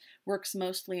pacifist, works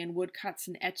mostly in woodcuts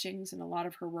and etchings, and a lot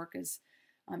of her work is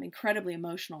incredibly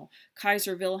emotional.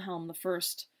 Kaiser Wilhelm I,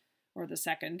 or the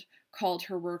second, called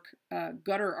her work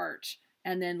gutter art.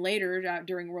 And then later,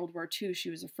 during World War II, she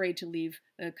was afraid to leave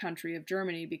the country of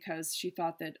Germany because she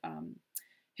thought that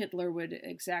Hitler would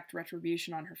exact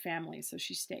retribution on her family, so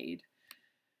she stayed.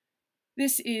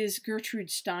 This is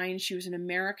Gertrude Stein. She was an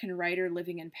American writer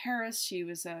living in Paris. She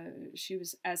was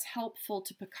as helpful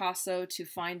to Picasso to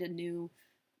find a new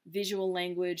visual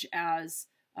language as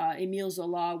Émile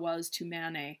Zola was to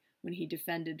Manet when he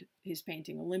defended his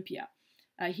painting Olympia.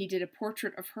 He did a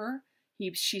portrait of her.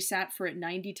 She sat for it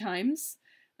 90 times.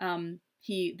 Then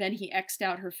he X'd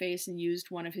out her face and used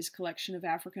one of his collection of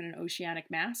African and oceanic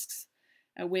masks.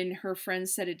 When her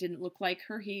friends said it didn't look like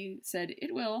her, he said,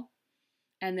 "It will."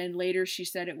 And then later she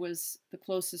said it was the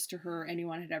closest to her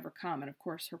anyone had ever come. And of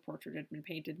course, her portrait had been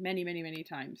painted many, many, many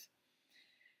times.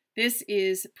 This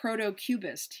is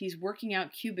Proto-Cubist. He's working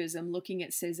out Cubism, looking at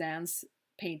Cézanne's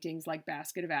paintings like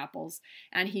Basket of Apples.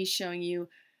 And he's showing you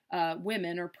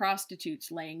women or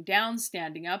prostitutes laying down,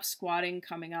 standing up, squatting,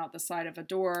 coming out the side of a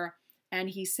door, And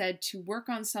he said to work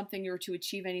on something or to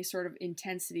achieve any sort of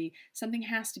intensity, something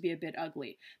has to be a bit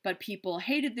ugly. But people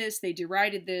hated this, they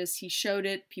derided this, he showed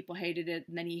it, people hated it,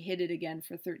 and then he hid it again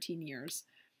for 13 years.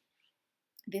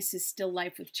 This is still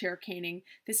life with chair caning.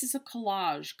 This is a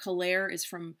collage. Collaire is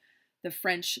from the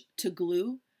French to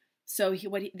glue. So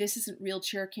this isn't real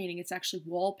chair caning, it's actually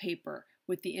wallpaper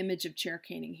with the image of chair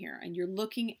caning here. And you're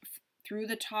looking through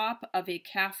the top of a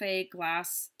cafe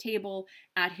glass table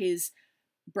at his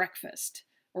breakfast,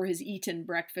 or his eaten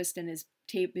breakfast, and his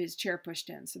chair pushed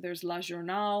in. So there's La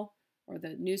Journal, or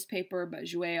the newspaper, but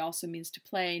jouer also means to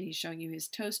play, and he's showing you his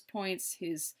toast points,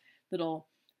 his little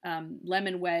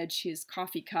lemon wedge, his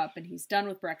coffee cup, and he's done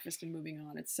with breakfast and moving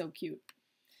on. It's so cute.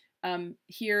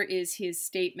 Here is his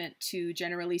statement to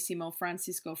Generalissimo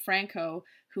Francisco Franco,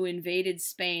 who invaded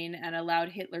Spain and allowed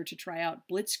Hitler to try out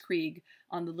blitzkrieg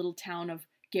on the little town of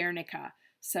Guernica.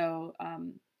 So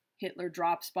Hitler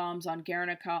drops bombs on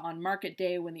Guernica on market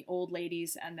day when the old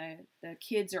ladies and the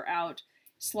kids are out,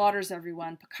 slaughters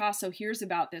everyone. Picasso hears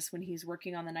about this when he's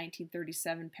working on the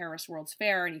 1937 Paris World's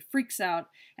Fair, and he freaks out,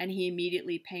 and he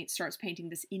immediately starts painting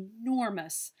this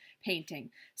enormous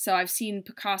painting. So I've seen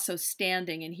Picasso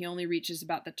standing, and he only reaches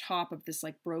about the top of this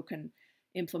like broken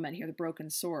implement here, the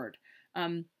broken sword.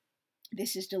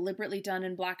 This is deliberately done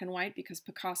in black and white because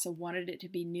Picasso wanted it to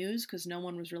be news, because no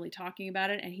one was really talking about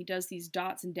it, and he does these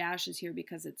dots and dashes here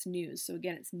because it's news. So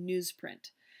again, it's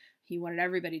newsprint. He wanted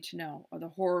everybody to know the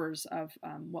horrors of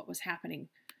what was happening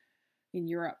in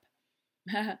Europe.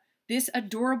 This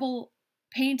adorable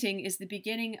painting is the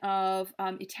beginning of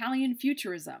Italian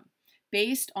Futurism,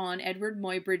 based on Edward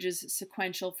Muybridge's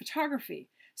sequential photography.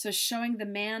 So showing the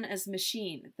man as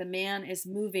machine, the man is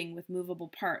moving with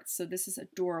movable parts. So this is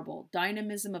adorable.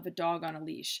 Dynamism of a dog on a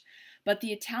leash. But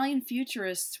the Italian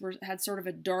Futurists had sort of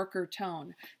a darker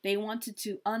tone. They wanted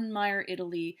to unmire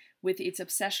Italy with its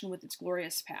obsession with its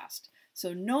glorious past.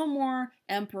 So no more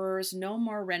emperors, no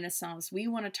more Renaissance. We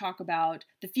want to talk about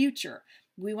the future.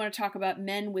 We want to talk about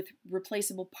men with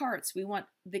replaceable parts. We want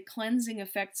the cleansing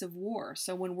effects of war.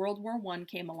 So when World War I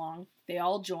came along, they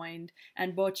all joined,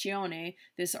 and Boccione,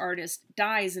 this artist,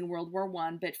 dies in World War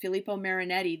I, but Filippo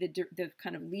Marinetti, the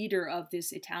kind of leader of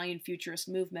this Italian futurist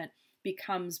movement,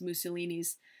 becomes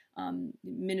Mussolini's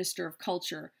Minister of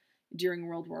Culture during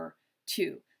World War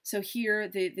II. So here,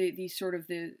 the sort of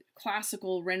the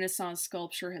classical Renaissance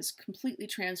sculpture has completely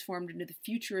transformed into the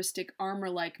futuristic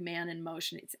armor-like man in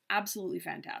motion. It's absolutely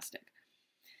fantastic.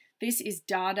 This is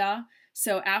Dada.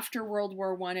 So after World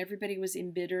War I, everybody was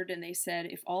embittered, and they said,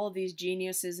 if all of these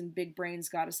geniuses and big brains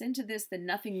got us into this, then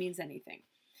nothing means anything.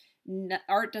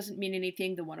 Art doesn't mean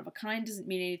anything. The one-of-a-kind doesn't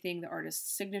mean anything. The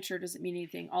artist's signature doesn't mean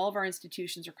anything. All of our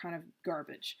institutions are kind of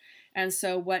garbage. And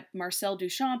so what Marcel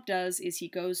Duchamp does is he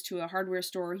goes to a hardware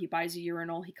store, he buys a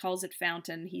urinal, he calls it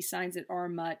Fountain, he signs it R.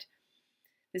 Mutt.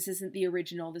 This isn't the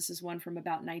original. This is one from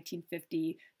about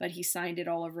 1950, but he signed it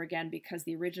all over again because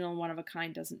the original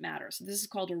one-of-a-kind doesn't matter. So this is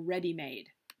called a ready-made.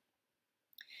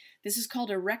 This is called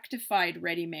a rectified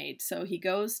ready-made. So he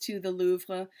goes to the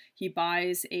Louvre, he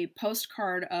buys a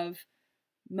postcard of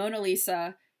Mona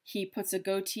Lisa, he puts a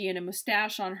goatee and a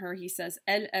mustache on her, he says,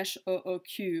 Elle est au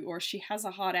cul, or she has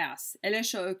a hot ass, Elle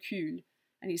est au cul,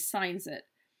 and he signs it.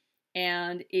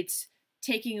 And it's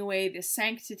taking away the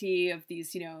sanctity of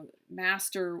these,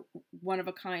 master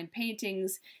one-of-a-kind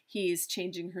paintings. He's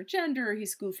changing her gender,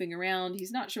 he's goofing around,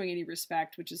 he's not showing any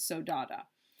respect, which is so Dada.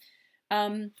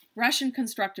 Russian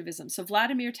constructivism. So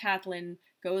Vladimir Tatlin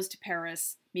goes to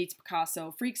Paris, meets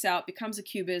Picasso, freaks out, becomes a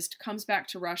cubist, comes back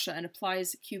to Russia, and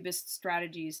applies cubist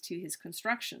strategies to his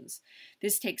constructions.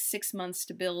 This takes 6 months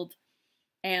to build,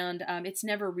 and it's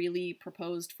never really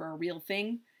proposed for a real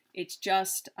thing. It's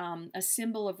just a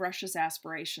symbol of Russia's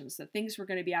aspirations, that things were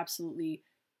going to be absolutely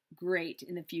great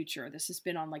in the future. This has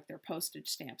been on like their postage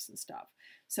stamps and stuff.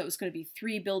 So it was going to be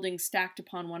 3 buildings stacked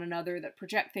upon one another that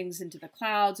project things into the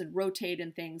clouds and rotate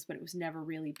and things, but it was never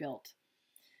really built.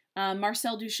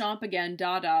 Marcel Duchamp again,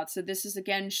 Dada. So this is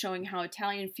again showing how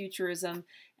Italian Futurism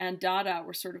and Dada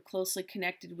were sort of closely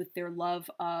connected with their love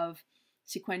of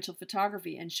sequential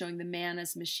photography and showing the man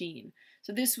as machine.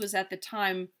 So this was at the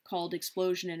time called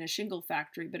Explosion in a Shingle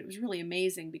Factory, but it was really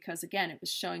amazing because again, it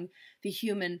was showing the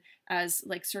human as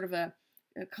like sort of a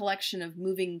collection of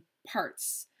moving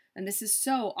parts. And this is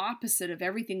so opposite of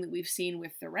everything that we've seen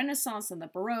with the Renaissance and the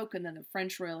Baroque and then the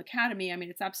French Royal Academy. I mean,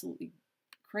 it's absolutely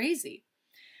crazy.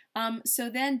 So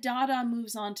then Dada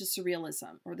moves on to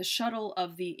Surrealism, or the shuttle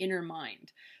of the inner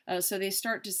mind. So they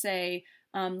start to say,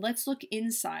 let's look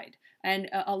inside. And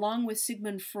along with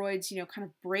Sigmund Freud's, kind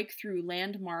of breakthrough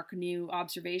landmark new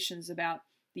observations about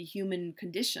the human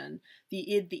condition,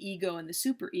 the id, the ego, and the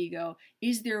superego,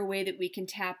 is there a way that we can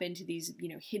tap into these,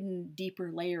 hidden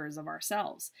deeper layers of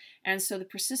ourselves? And so the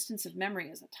persistence of memory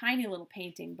is a tiny little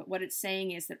painting, but what it's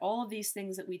saying is that all of these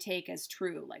things that we take as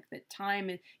true, like that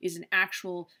time is an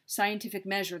actual scientific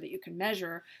measure that you can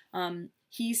measure,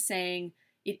 he's saying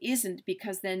it isn't,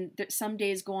 because then some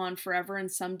days go on forever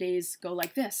and some days go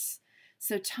like this.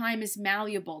 So time is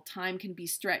malleable. Time can be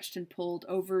stretched and pulled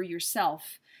over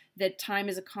yourself. That time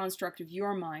is a construct of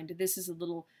your mind. This is a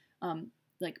little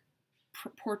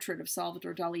portrait of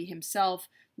Salvador Dali himself.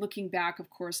 Looking back, of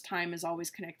course, time is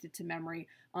always connected to memory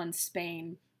on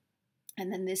Spain.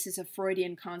 And then this is a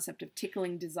Freudian concept of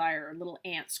tickling desire, little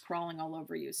ants crawling all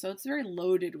over you. So it's very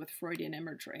loaded with Freudian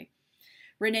imagery.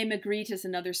 René Magritte is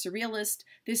another surrealist.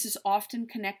 This is often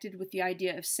connected with the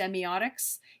idea of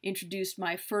semiotics, introduced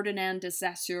by Ferdinand de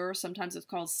Saussure. Sometimes it's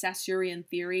called Saussurean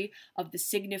theory of the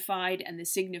signified and the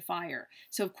signifier.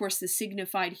 So, of course, the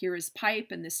signified here is pipe,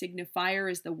 and the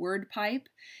signifier is the word pipe.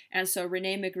 And so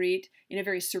René Magritte, in a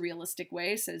very surrealistic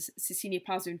way, says, "Ceci n'est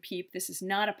pas une pipe," this is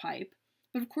not a pipe.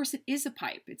 But, of course, it is a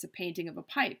pipe. It's a painting of a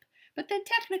pipe. But then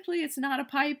technically it's not a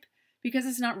pipe, because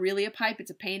it's not really a pipe.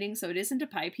 It's a painting, so it isn't a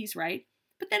pipe. He's right.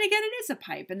 But then again, it is a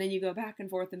pipe, and then you go back and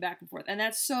forth and back and forth. And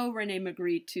that's so René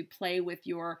Magritte, to play with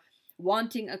your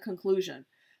wanting a conclusion.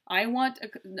 I want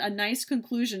a nice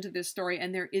conclusion to this story,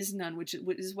 and there is none, which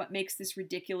is what makes this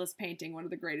ridiculous painting one of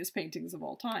the greatest paintings of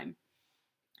all time.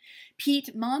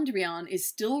 Pete Mondrian is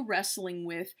still wrestling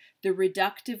with the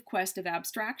reductive quest of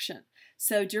abstraction.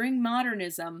 So during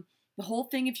modernism, the whole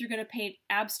thing, if you're going to paint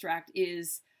abstract,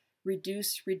 is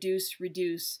reduce, reduce,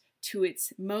 reduce to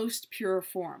its most pure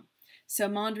form. So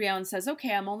Mondrian says,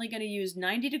 okay, I'm only going to use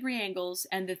 90-degree angles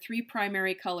and the three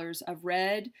primary colors of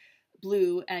red,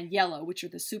 blue, and yellow, which are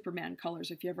the Superman colors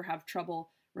if you ever have trouble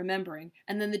remembering,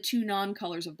 and then the two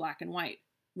non-colors of black and white.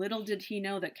 Little did he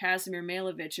know that Kazimir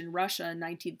Malevich in Russia in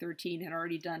 1913 had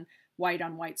already done white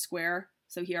on white square,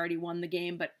 so he already won the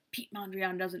game, but Pete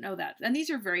Mondrian doesn't know that. And these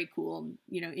are very cool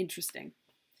and, interesting.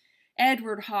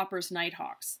 Edward Hopper's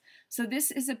Nighthawks. So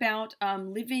this is about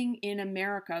living in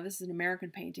America. This is an American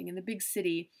painting in the big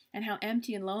city, and how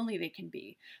empty and lonely they can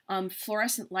be.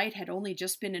 Fluorescent light had only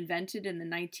just been invented in the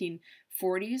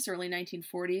 1940s, early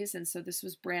 1940s, and so this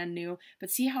was brand new. But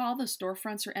see how all the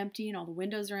storefronts are empty and all the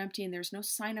windows are empty, and there's no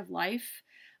sign of life.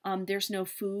 There's no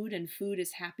food, and food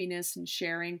is happiness and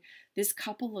sharing. This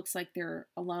couple looks like they're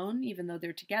alone, even though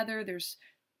they're together. There's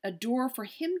a door for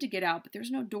him to get out, but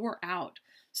there's no door out.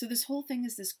 So this whole thing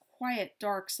is this quiet,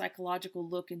 dark, psychological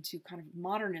look into kind of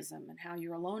modernism and how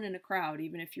you're alone in a crowd,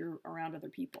 even if you're around other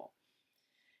people.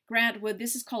 Grant Wood,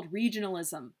 this is called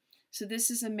regionalism. So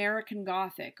this is American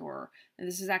Gothic, and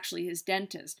this is actually his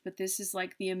dentist, but this is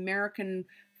like the American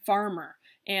farmer.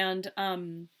 And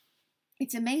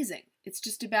it's amazing. It's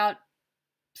just about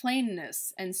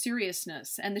plainness and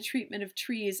seriousness and the treatment of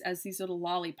trees as these little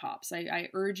lollipops. I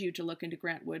urge you to look into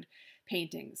Grant Wood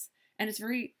paintings. And it's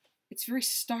very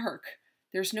stark.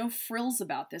 There's no frills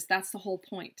about this. That's the whole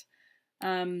point.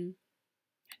 Slideshow.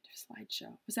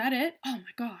 Was that it? Oh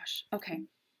my gosh. Okay.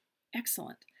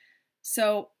 Excellent.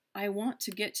 So I want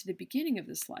to get to the beginning of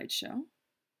the slideshow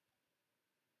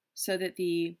so that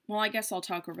I guess I'll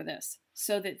talk over this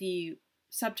so that the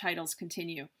subtitles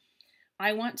continue.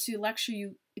 I want to lecture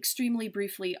you extremely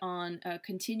briefly on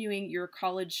continuing your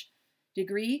college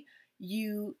degree.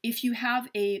 If you have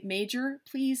a major,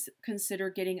 please consider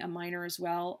getting a minor as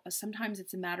well. Sometimes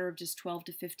it's a matter of just 12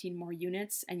 to 15 more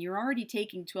units, and you're already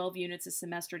taking 12 units a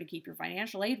semester to keep your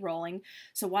financial aid rolling.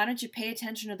 So why don't you pay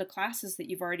attention to the classes that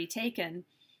you've already taken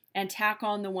and tack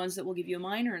on the ones that will give you a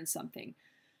minor in something?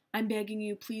 I'm begging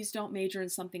you, please don't major in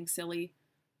something silly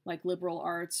like liberal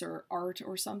arts or art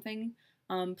or something.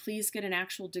 Please get an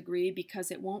actual degree,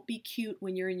 because it won't be cute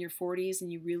when you're in your 40s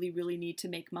and you really, really need to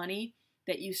make money,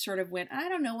 that you sort of went, I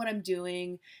don't know what I'm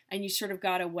doing, and you sort of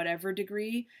got a whatever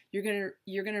degree. You're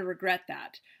gonna regret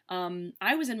that.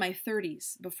 I was in my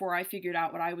 30s before I figured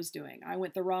out what I was doing. I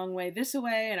went the wrong way this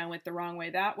way, and I went the wrong way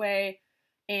that way,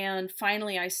 and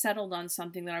finally I settled on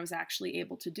something that I was actually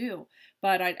able to do.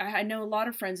 But I know a lot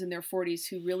of friends in their 40s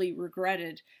who really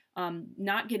regretted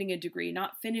not getting a degree,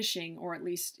 not finishing, or at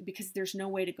least because there's no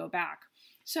way to go back.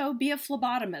 So be a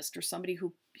phlebotomist, or somebody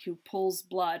who pulls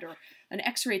blood, or an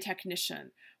x-ray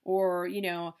technician, or,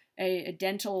 a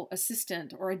dental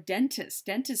assistant, or a dentist.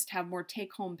 Dentists have more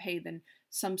take-home pay than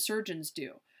some surgeons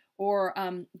do. Or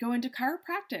go into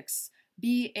chiropractics,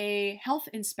 be a health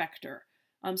inspector.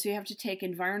 So you have to take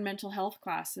environmental health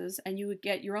classes, and you would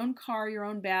get your own car, your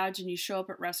own badge, and you show up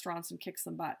at restaurants and kick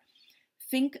some butt.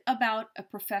 Think about a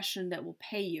profession that will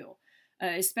pay you.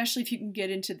 especially if you can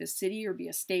get into the city or be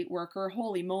a state worker.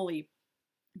 Holy moly,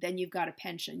 then you've got a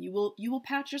pension. You will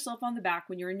pat yourself on the back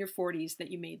when you're in your 40s that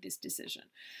you made this decision.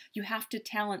 You have to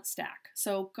talent stack.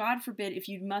 So God forbid if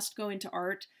you must go into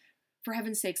art, for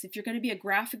heaven's sakes, if you're going to be a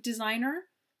graphic designer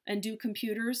and do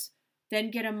computers, then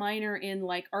get a minor in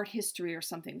like art history or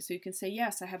something. So you can say,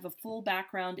 yes, I have a full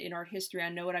background in art history. I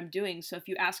know what I'm doing. So if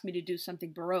you ask me to do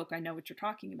something Baroque, I know what you're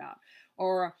talking about.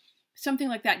 Or something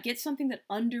like that. Get something that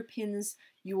underpins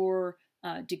your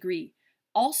degree.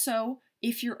 Also,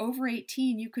 if you're over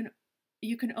 18,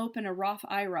 you can open a Roth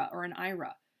IRA or an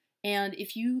IRA. And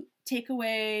if you take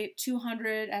away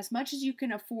 $200, as much as you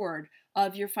can afford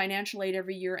of your financial aid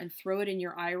every year and throw it in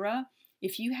your IRA,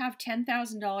 if you have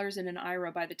 $10,000 in an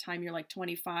IRA by the time you're like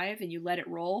 25 and you let it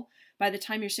roll, by the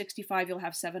time you're 65, you'll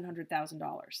have $700,000.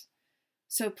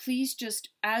 So please just,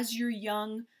 as you're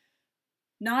young,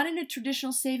 not in a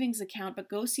traditional savings account, but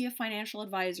go see a financial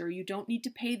advisor. You don't need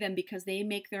to pay them because they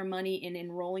make their money in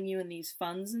enrolling you in these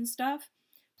funds and stuff.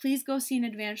 Please go see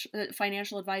an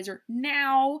financial advisor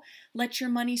now. Let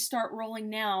your money start rolling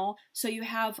now so you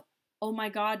have, oh my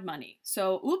God, money.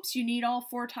 So, oops, you need all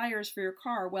 4 tires for your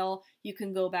car. Well, you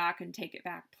can go back and take it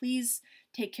back. Please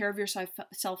take care of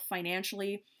yourself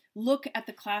financially. Look at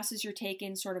the classes you're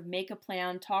taking, sort of make a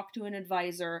plan, talk to an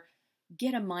advisor,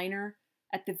 get a minor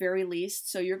at the very least.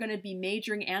 So you're going to be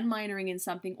majoring and minoring in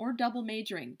something or double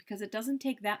majoring because it doesn't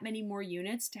take that many more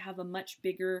units to have a much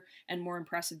bigger and more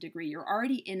impressive degree. You're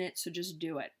already in it, so just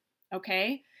do it.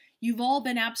 Okay? You've all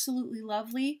been absolutely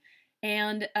lovely.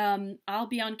 And I'll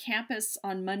be on campus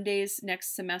on Mondays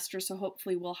next semester, so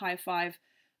hopefully we'll high five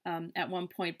at one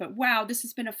point. But wow, this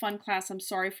has been a fun class. I'm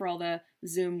sorry for all the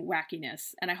Zoom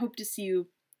wackiness. And I hope to see you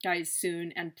guys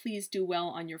soon. And please do well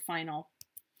on your final.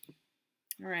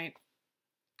 All right.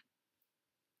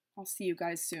 I'll see you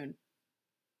guys soon.